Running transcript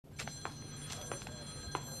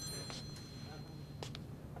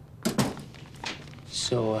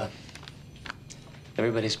So,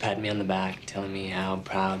 everybody's patting me on the back, telling me how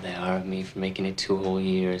proud they are of me for making it 2 whole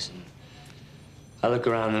years. And I look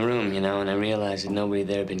around the room, you know, and I realize that nobody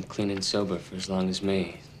there had been clean and sober for as long as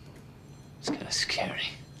me. It's kind of scary.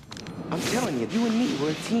 I'm telling you, you and me,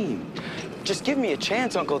 we're a team. Just give me a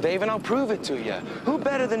chance, Uncle Dave, and I'll prove it to you. Who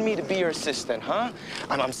better than me to be your assistant, huh?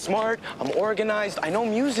 I'm smart, I'm organized, I know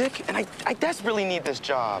music, and I desperately need this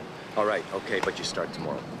job. All right, okay, but you start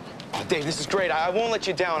tomorrow. Oh, Dave, this is great. I won't let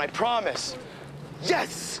you down, I promise.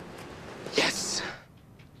 Yes! Yes!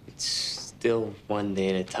 It's still one day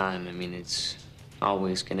at a time. I mean, it's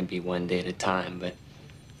always gonna be one day at a time, but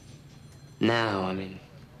now, I mean,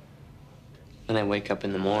 when I wake up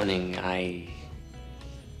in the morning, I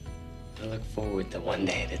look forward to one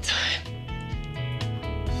day at a time.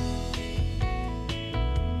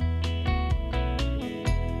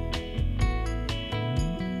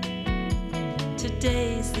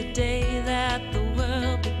 Today's the day that the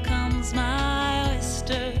world becomes my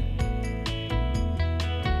oyster.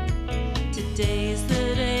 Today's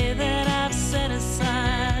the day that I've set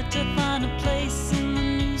aside to find a place in the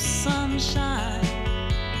new sunshine.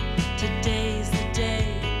 Today's the day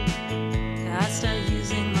I start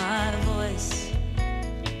using my voice,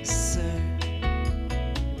 sir.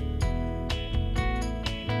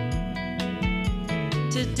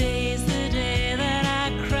 Today's the day that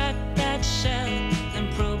I crack that shell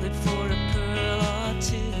and probe it for a pearl or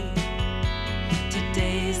two.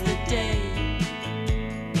 Today's the day,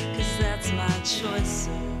 'cause that's my choice,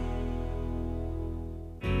 sir.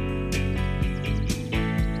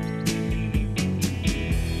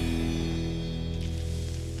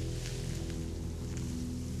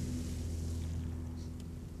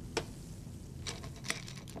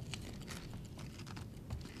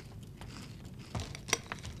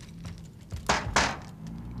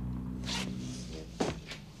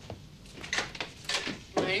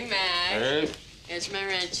 Morning, Mac. Hey. Here's my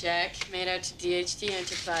rent check, made out to DHD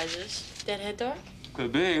Enterprises. Deadhead door?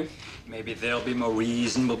 Could be. Maybe there'll be more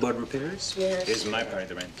reasonable blood repairs. Yes. Here's my part of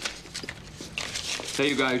the rent. Hey,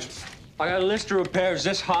 you guys, I got a list of repairs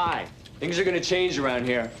this high. Things are gonna change around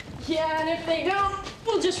here. Yeah, and if they don't,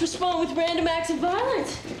 we'll just respond with random acts of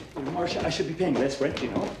violence. Marcia, I should be paying less rent,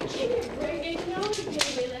 you know. Give me a break, ain't no one can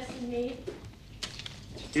pay way less than me.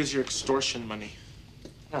 Here's your extortion money.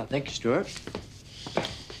 Oh, thank you, Stuart.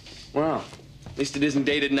 Well, at least it isn't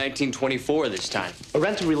dated 1924 this time. A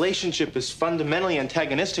rental relationship is fundamentally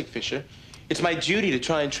antagonistic, Fisher. It's my duty to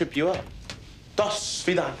try and trip you up. Dos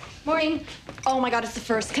vidan. Morning. Oh my God, it's the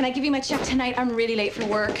first. Can I give you my check tonight? I'm really late for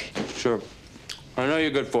work. Sure. I know you're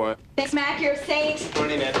good for it. Thanks, Mac. You're a saint.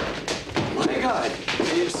 Morning, man. My God,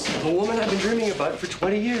 it's the woman I've been dreaming about for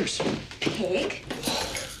 20 years. Pig?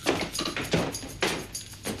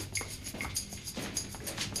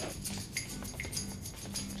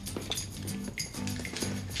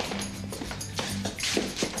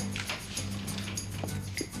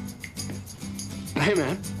 Hey,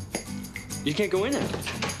 man. You can't go in there.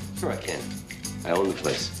 Sure I can. I own the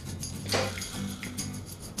place.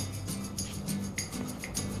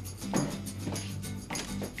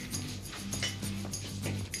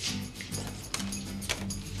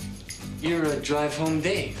 You're a drive home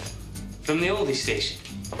Dave from the oldie station.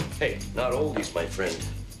 Hey, not oldies, my friend.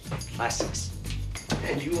 Classics.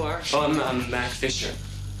 And you are? Oh, I'm Mac Fisher.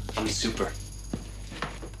 I'm super.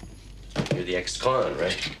 You're the ex-con,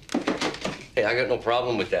 right? Hey, I got no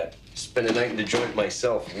problem with that. Spent a night in the joint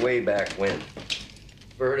myself way back when.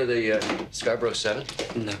 Ever heard of the Scarborough 7?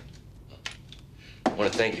 No. I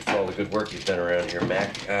want to thank you for all the good work you've done around here,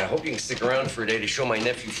 Mac. I hope you can stick around for a day to show my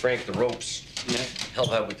nephew Frank the ropes. Yeah.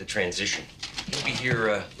 Help out with the transition. He'll be here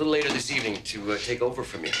a little later this evening to take over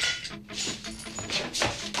from you.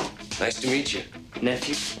 Nice to meet you.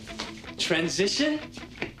 Nephew. Transition?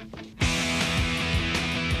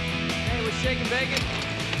 Hey, we're shaking bacon.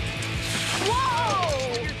 Whoa!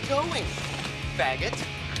 Where you going, faggot?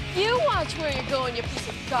 You watch where you're going, you piece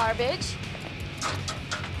of garbage.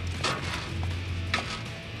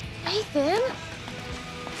 Nathan, I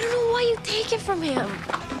don't know why you take it from him.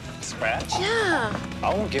 Scratch? Yeah.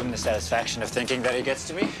 I won't give him the satisfaction of thinking that he gets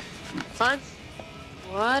to me. Fine.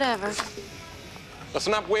 Whatever.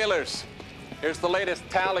 Listen up, Wheelers. Here's the latest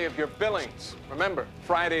tally of your billings. Remember,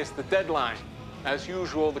 Friday's the deadline. As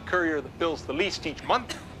usual, the courier that bills the least each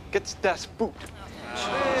month gets das Boot.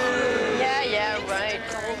 Yeah, right.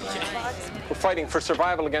 We're fighting for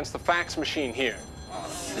survival against the fax machine here.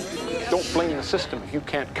 Don't blame the system if you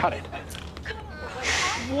can't cut it.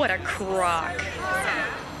 What a crock.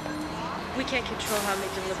 We can't control how many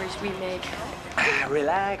deliveries we make.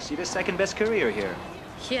 Relax, you're the second best courier here.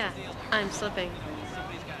 Yeah, I'm slipping.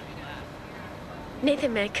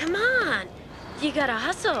 Nathan, man, come on. You gotta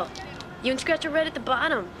hustle. You and Scratch are right at the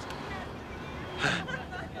bottom.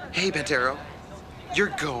 Hey, Pantero.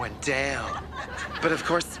 You're going down. But of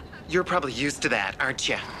course, you're probably used to that, aren't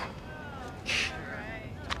you?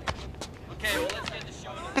 Okay, well, let's get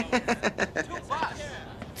the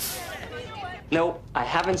show. No, I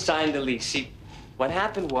haven't signed the lease. See, what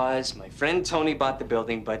happened was my friend Tony bought the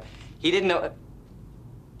building, but he didn't know.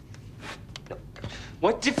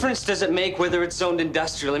 What difference does it make whether it's zoned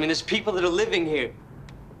industrial? I mean, there's people that are living here.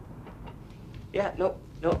 Yeah, no,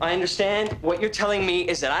 I understand. What you're telling me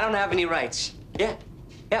is that I don't have any rights. Yeah,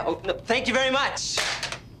 oh, no, thank you very much.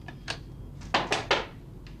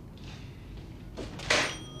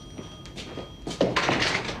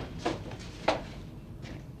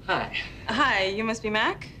 Hi. Hi, you must be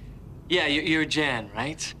Mac? Yeah, you're Jan,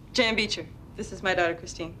 right? Jan Beecher. This is my daughter,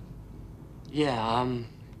 Christine. Yeah,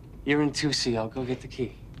 you're in 2C. I'll go get the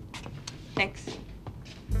key. Thanks.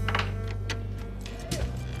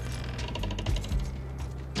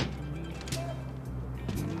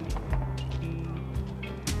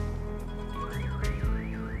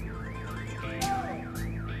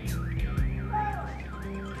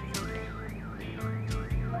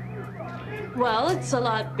 Well, it's a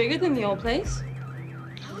lot bigger than the old place.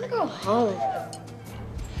 I wanna go home.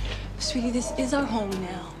 Sweetie, this is our home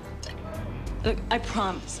now. Look, I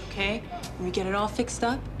promise, okay? When we get it all fixed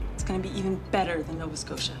up, it's gonna be even better than Nova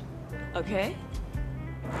Scotia. Okay?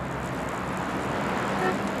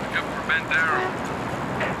 Yep, for Bandero.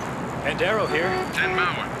 Bandero here. 10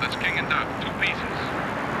 Mauer. That's King and Duff. 2 pieces.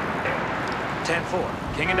 10-4.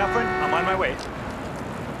 King and Dufferin, I'm on my way.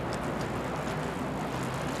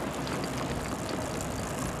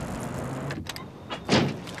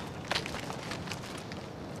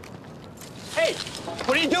 Hey,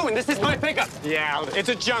 what are you doing? This is my pickup. Yeah, it's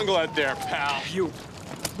a jungle out there, pal. You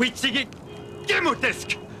witsige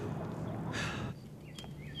gemutisk!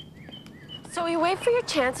 So you wait for your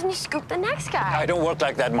chance and you scoop the next guy. I don't work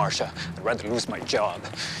like that, Marcia. I'd rather lose my job.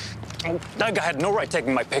 Oh, that guy had no right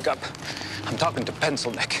taking my pickup. I'm talking to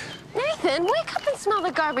Pencil Neck. Nathan, wake up and smell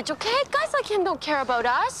the garbage, okay? Guys like him don't care about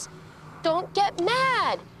us. Don't get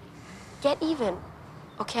mad. Get even,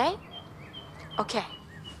 okay? Okay.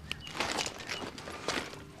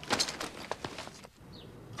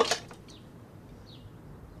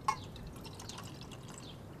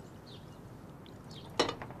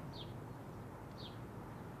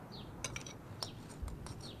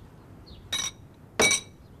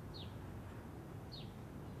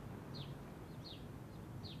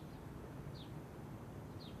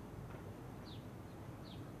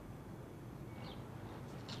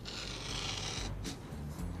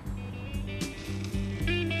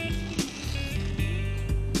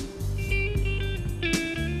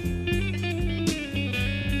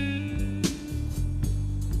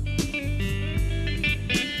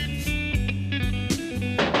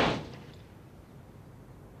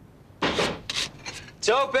 It's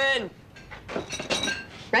open!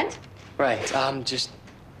 Rent? Right, just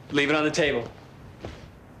leave it on the table.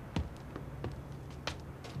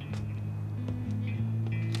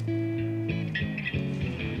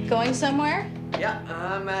 Going somewhere? Yeah,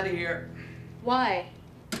 I'm out of here. Why?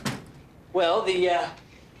 Well, the,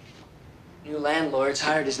 new landlord's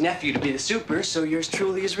hired his nephew to be the super, so yours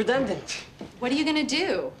truly is redundant. What are you gonna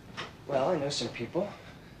do? Well, I know some people.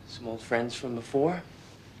 Some old friends from before.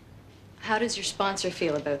 How does your sponsor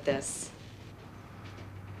feel about this?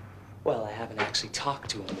 Well, I haven't actually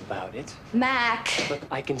talked to him about it. Mac! Look,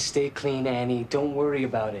 I can stay clean, Annie. Don't worry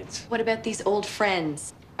about it. What about these old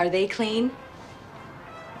friends? Are they clean?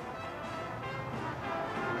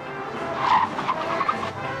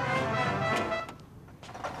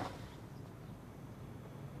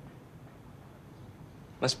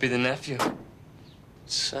 Must be the nephew.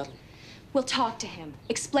 It's subtle. We'll talk to him.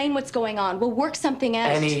 Explain what's going on. We'll work something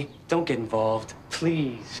out. Annie, don't get involved.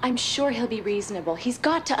 Please. I'm sure he'll be reasonable. He's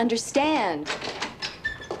got to understand.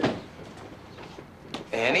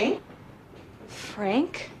 Annie?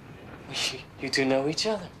 Frank? You two know each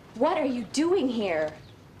other. What are you doing here?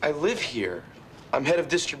 I live here. I'm head of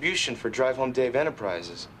distribution for Drive Home Dave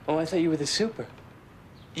Enterprises. Oh, I thought you were the super.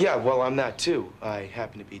 Yeah, well, I'm that too. I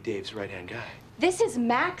happen to be Dave's right-hand guy. This is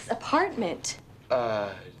Mac's apartment.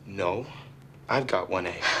 No. I've got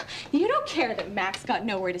 1A. You don't care that Mac's got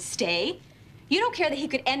nowhere to stay. You don't care that he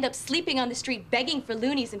could end up sleeping on the street begging for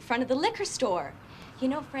loonies in front of the liquor store. You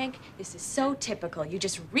know, Frank, this is so typical. You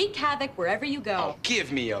just wreak havoc wherever you go. Oh,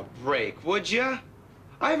 give me a break, would ya?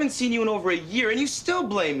 I haven't seen you in over a year, and you still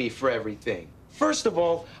blame me for everything. First of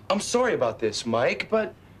all, I'm sorry about this, Mike,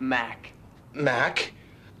 but... Mac. Mac?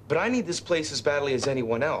 But I need this place as badly as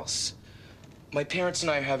anyone else. my parents and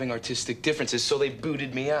I are having artistic differences, so they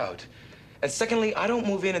booted me out. And secondly, I don't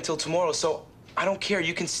move in until tomorrow, so I don't care.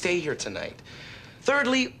 You can stay here tonight.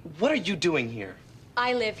 Thirdly, what are you doing here?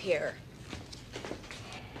 I live here.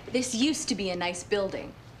 This used to be a nice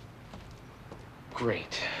building.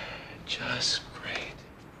 Great. Just great.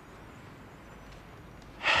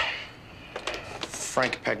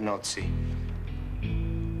 Frank Pagnozzi.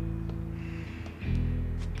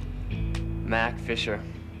 Mac Fisher.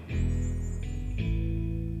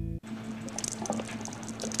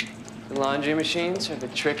 The laundry machines are a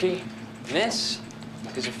bit tricky. And this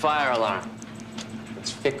is a fire alarm.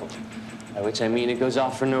 It's fickle, by which I mean it goes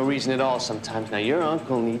off for no reason at all sometimes. Now, your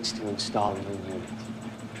uncle needs to install a new unit.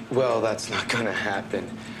 Well, that's not gonna happen.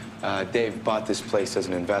 Dave bought this place as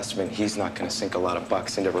an investment. He's not gonna sink a lot of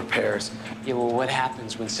bucks into repairs. Yeah, well, what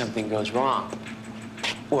happens when something goes wrong?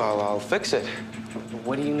 Well, I'll fix it.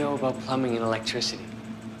 What do you know about plumbing and electricity?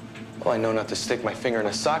 Well, I know not to stick my finger in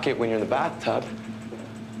a socket when you're in the bathtub.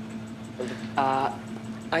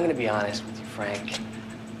 I'm gonna be honest with you, Frank.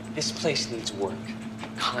 This place needs work,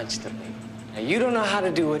 constantly. Now, you don't know how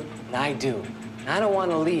to do it, and I do. And I don't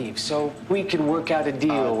want to leave, so we could work out a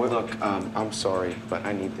deal. Look, I'm sorry, but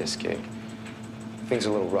I need this gig. Things are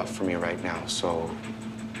a little rough for me right now, so,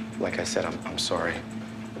 like I said, I'm sorry.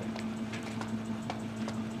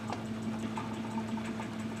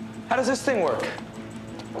 How does this thing work?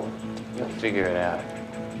 You'll figure it out.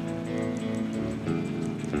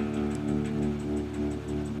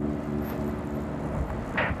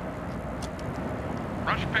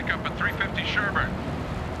 Rush pickup at 350 Sherburne.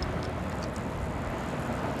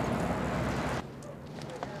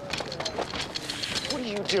 What are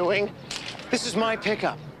you doing? This is my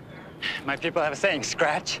pickup. My people have a saying,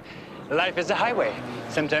 Scratch. Life is a highway.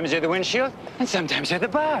 Sometimes you're the windshield, and sometimes you're the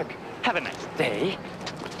bug. Have a nice day.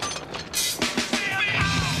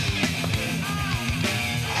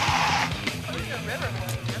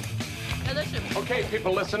 Okay,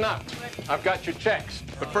 people, listen up. I've got your checks.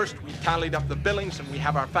 But first, we tallied up the billings and we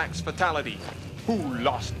have our facts fatality. Who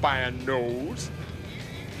lost by a nose?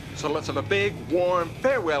 So let's have a big, warm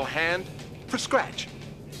farewell hand for Scratch.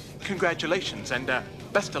 Congratulations and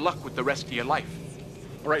best of luck with the rest of your life.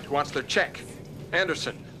 All right, who wants their check?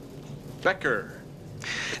 Anderson, Becker,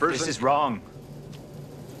 This is wrong.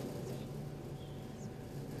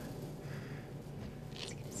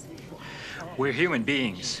 We're human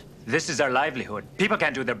beings. This is our livelihood. People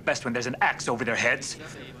can't do their best when there's an axe over their heads.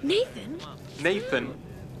 Nathan? Nathan,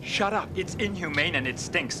 shut up. It's inhumane and it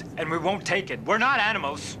stinks, and we won't take it. We're not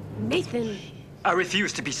animals. Nathan. I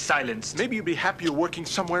refuse to be silenced. Maybe you'd be happier working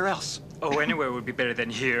somewhere else. Oh, anywhere would be better than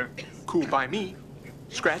here. Cool by me.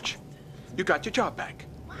 Scratch, you got your job back.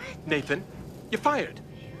 What? Nathan, you're fired.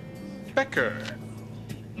 Becker,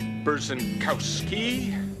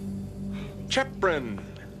 Berzenkowski, Cheprin.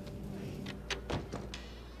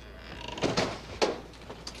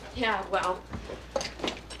 Yeah, well,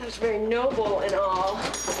 that was very noble and all,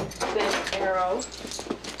 Ben Arrow.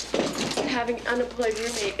 Having an unemployed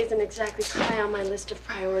roommate isn't exactly high on my list of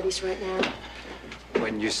priorities right now.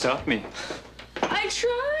 When you stopped me. I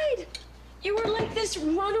tried! You were like this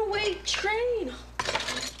runaway train.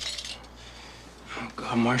 Oh,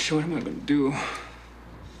 God, Marcia, what am I gonna do?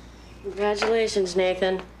 Congratulations,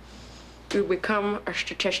 Nathan. You become a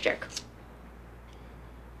statistic.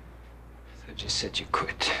 I just said you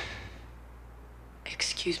quit.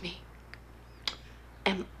 Excuse me.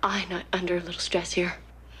 Am I not under a little stress here?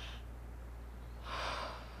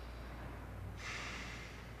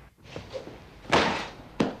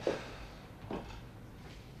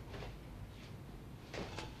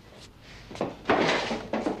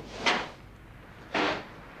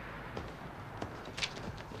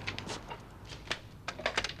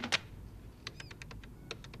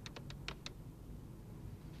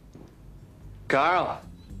 Carl.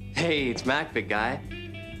 Hey, it's Mac, big guy.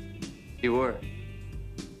 You were.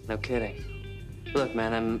 No kidding. Look,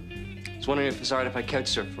 man, I was wondering if it's all right if I couch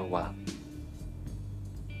surf for a while.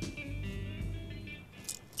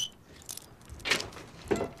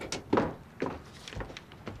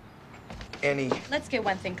 Annie. Let's get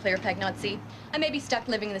one thing clear, Pagnozzi. I may be stuck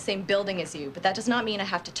living in the same building as you, but that does not mean I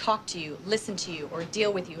have to talk to you, listen to you, or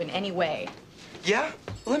deal with you in any way. Yeah?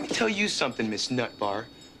 Well, let me tell you something, Miss Nutbar.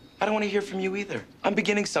 I don't want to hear from you either. I'm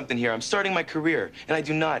beginning something here. I'm starting my career, and I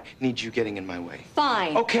do not need you getting in my way.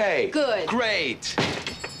 Fine. Okay. Good. Great.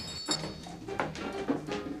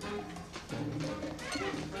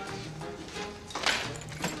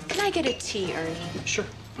 Can I get a tea, Ernie? Sure.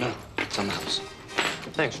 No, it's on the house.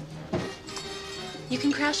 Thanks. You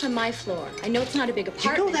can crash on my floor. I know it's not a big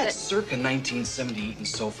apartment, You know that but... circa 1970 Eaton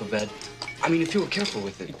sofa bed? I mean, if you were careful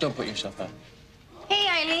with it. Don't put yourself out.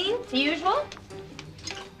 routine, the usual?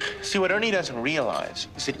 See, what Ernie doesn't realize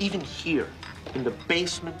is that even here, in the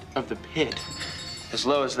basement of the pit, as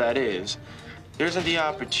low as that is, there isn't the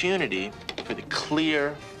opportunity for the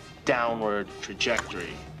clear downward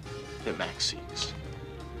trajectory that Max seeks.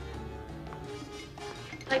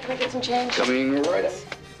 Hi, can I get some change? Coming right up.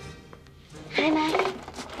 Hi, Mac.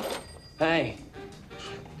 Hey.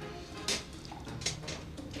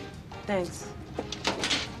 Thanks.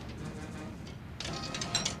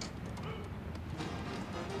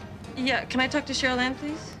 Yeah, can I talk to Cheryl Ann,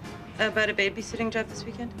 please? About a babysitting job this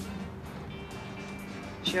weekend?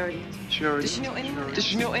 She already has. She already Does she know anyone? Does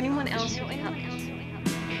she know anyone else?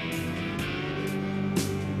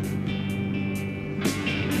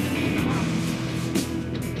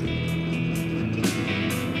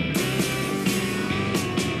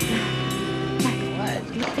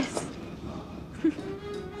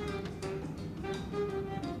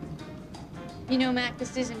 You know, Mac,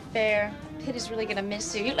 this isn't fair. Pitt is really gonna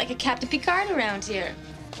miss you. You're like a Captain Picard around here.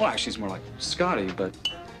 Well, actually, it's more like Scotty, but...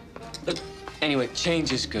 Look, anyway,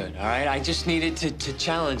 change is good, all right? I just needed to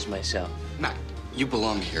challenge myself. Mac, you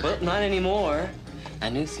belong here. Well, not anymore. I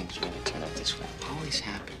knew things were gonna turn out this way. Always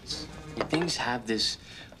happens. Yeah, things have this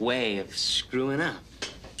way of screwing up.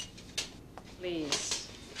 Please.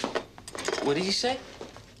 What did you say?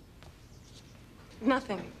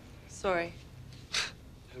 Nothing. Sorry.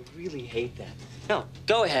 I really hate that. No,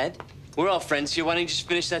 go ahead. We're all friends here. Why don't you just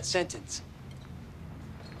finish that sentence?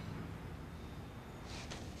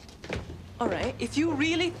 All right, if you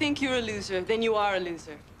really think you're a loser, then you are a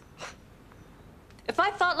loser. If I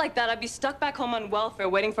thought like that, I'd be stuck back home on welfare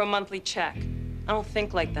waiting for a monthly check. I don't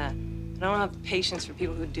think like that. And I don't have the patience for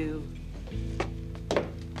people who do.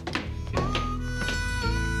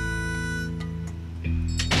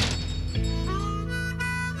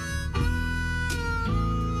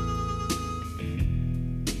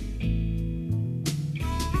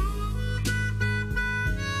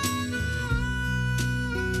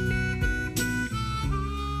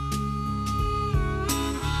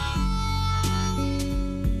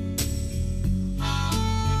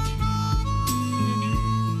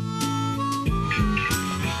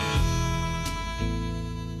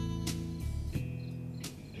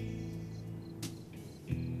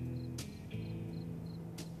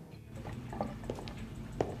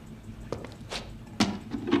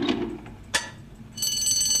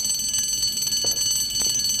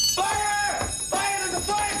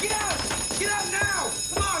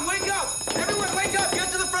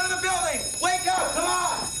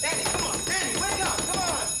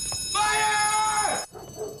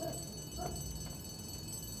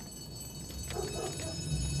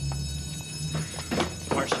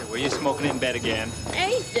 Were you smoking in bed again?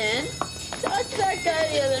 Nathan, talk to that guy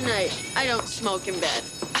the other night. I don't smoke in bed.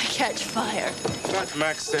 I catch fire.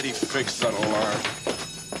 Max said he fixed that alarm.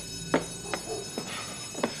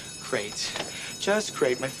 Great. Just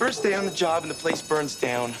great. My first day on the job and the place burns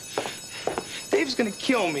down. Dave's gonna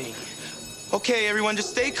kill me. Okay, everyone, just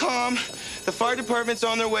stay calm. The fire department's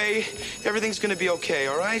on their way. Everything's gonna be okay,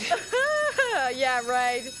 all right? Yeah,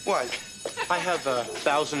 right. What? I have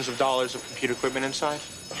thousands of dollars of computer equipment inside.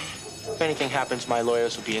 If anything happens, my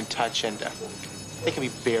lawyers will be in touch, and they can be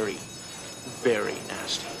very, very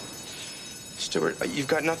nasty. Stuart, you've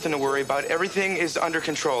got nothing to worry about. Everything is under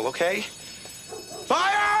control, okay?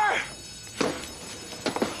 Fire!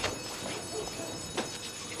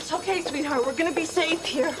 It's okay, sweetheart. We're gonna be safe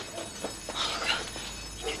here.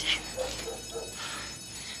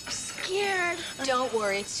 Scared. Don't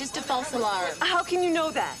worry, it's just a false alarm. How can you know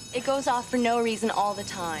that? It goes off for no reason all the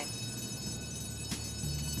time.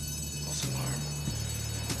 False alarm.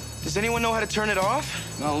 Does anyone know how to turn it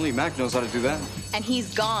off? Not only Mac knows how to do that. And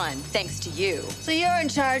he's gone, thanks to you. So you're in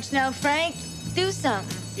charge now, Frank. Do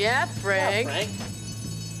something. Yeah, Frank. Yeah, Frank.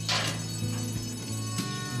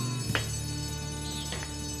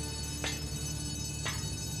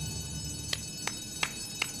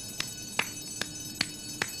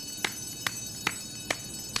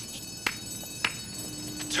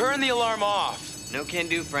 Turn the alarm off. No can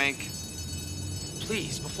do, Frank.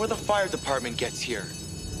 Please, before the fire department gets here.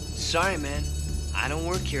 Sorry, man. I don't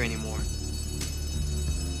work here anymore.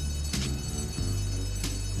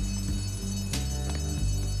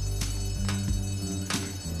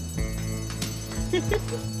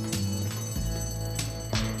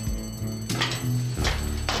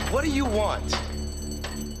 What do you want?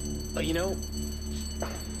 But you know,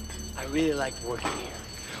 I really like working here.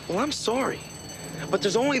 Well, I'm sorry, but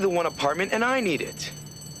there's only the one apartment and I need it.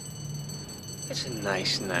 It's a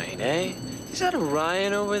nice night, eh? Is that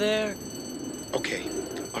Orion over there? Okay,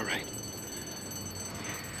 all right.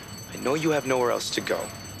 I know you have nowhere else to go,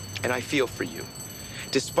 and I feel for you.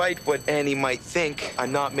 Despite what Annie might think,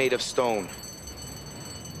 I'm not made of stone.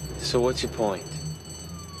 So what's your point?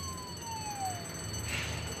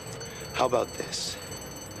 How about this?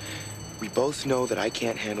 We both know that I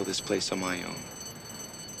can't handle this place on my own.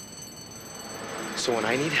 So when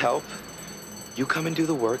I need help, you come and do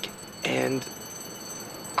the work, and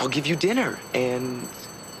I'll give you dinner and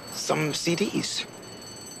some CDs.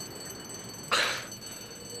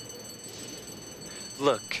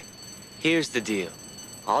 Look, here's the deal.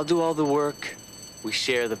 I'll do all the work, we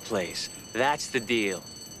share the place. That's the deal.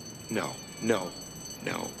 No, no,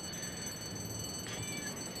 no.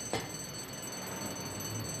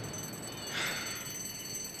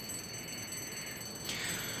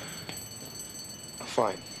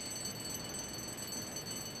 Fine.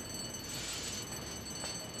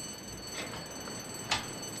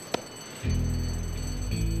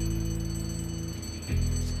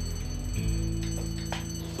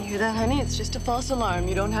 You hear that, honey? It's just a false alarm.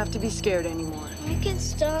 You don't have to be scared anymore. You can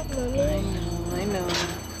stop, Mommy. I know.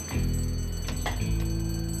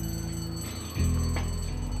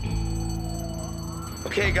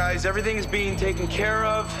 Okay, guys, everything is being taken care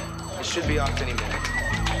of. It should be off any minute.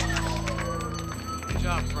 Good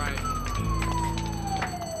job, Frank.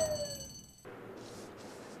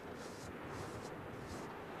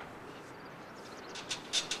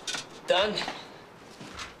 Done?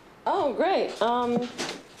 Oh, great. Do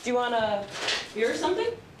you want a beer or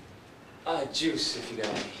something? Juice, if you got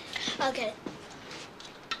any. Okay.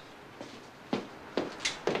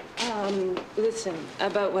 Listen,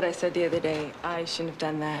 about what I said the other day, I shouldn't have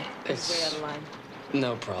done that. It's way out of line.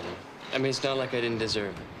 No problem. I mean, it's not like I didn't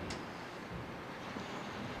deserve it.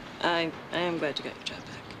 I am glad you got your job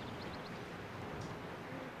back.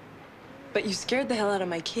 But you scared the hell out of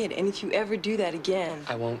my kid, and if you ever do that again...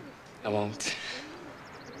 I won't. I won't.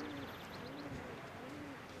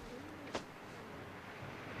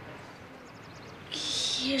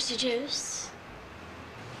 Here's the juice.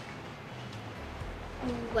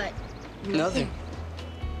 What? Nothing.